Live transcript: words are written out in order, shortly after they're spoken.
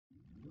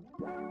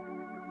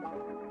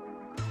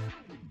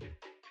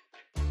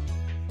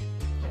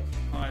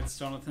it's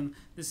Jonathan.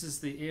 This is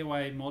the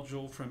airway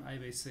module from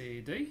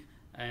ABCED,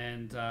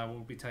 and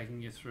we'll be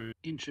taking you through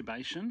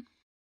intubation,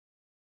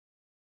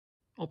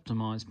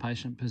 optimise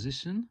patient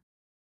position.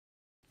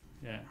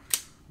 Yeah,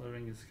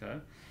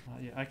 laryngoscope.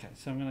 Yeah, okay,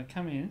 so I'm going to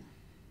come in.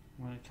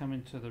 I'm going to come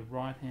into the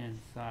right-hand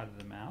side of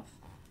the mouth.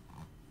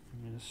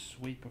 I'm going to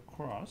sweep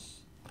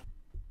across,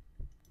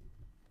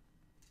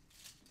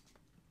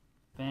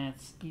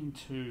 advance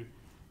into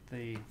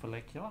the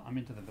vallecula. I'm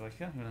into the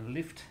vallecula. I'm going to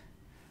lift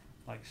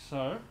like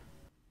so.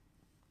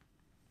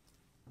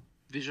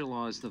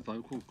 Visualise the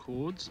vocal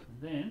cords.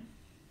 And then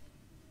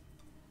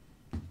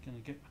I'm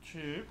going to get the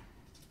tube.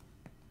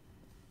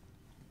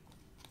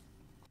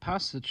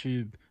 Pass the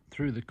tube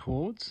through the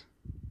cords.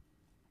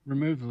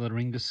 Remove the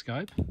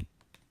laryngoscope.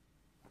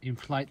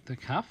 Inflate the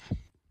cuff.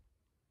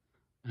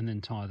 And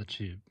then tie the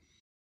tube.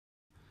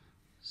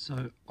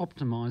 So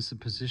optimise the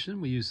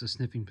position. We use the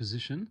sniffing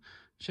position.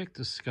 Check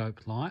the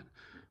scope light.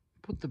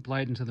 Put the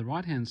blade into the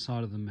right hand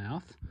side of the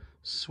mouth.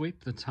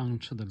 Sweep the tongue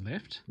to the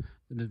left.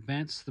 Then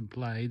advance the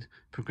blade,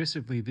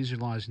 progressively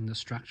visualising the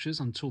structures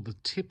until the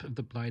tip of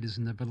the blade is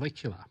in the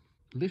vallecula.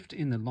 Lift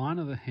in the line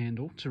of the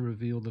handle to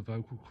reveal the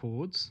vocal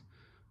cords.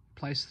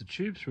 Place the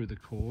tube through the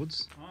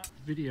cords.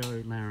 Video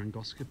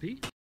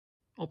laryngoscopy.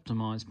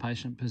 Optimise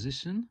patient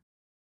position.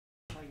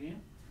 Plug in.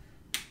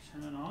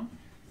 Turn on.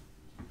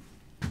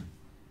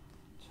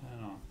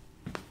 Turn on.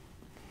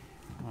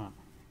 Right,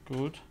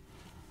 good.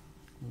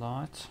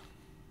 Light.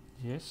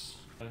 Yes.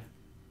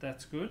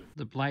 That's good.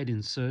 The blade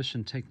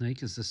insertion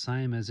technique is the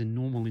same as in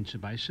normal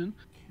intubation.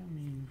 Come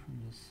in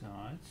from the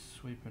side,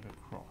 sweep it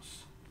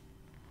across.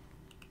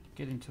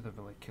 Get into the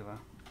vallecula,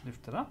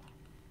 lift it up.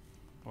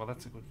 Well,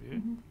 that's a good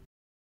view.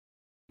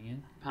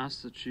 In.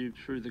 Pass the tube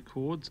through the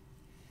cords,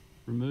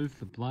 remove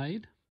the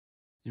blade,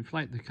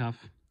 inflate the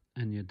cuff,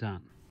 and you're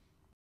done.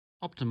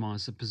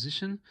 Optimise the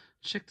position,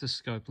 check the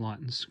scope light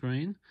and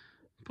screen,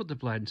 put the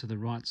blade into the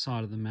right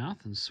side of the mouth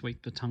and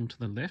sweep the tongue to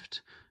the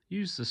left.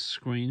 Use the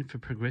screen for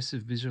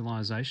progressive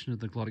visualisation of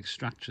the glottic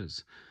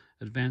structures.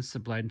 Advance the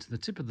blade into the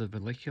tip of the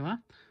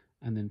vallecula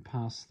and then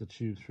pass the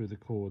tube through the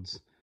cords.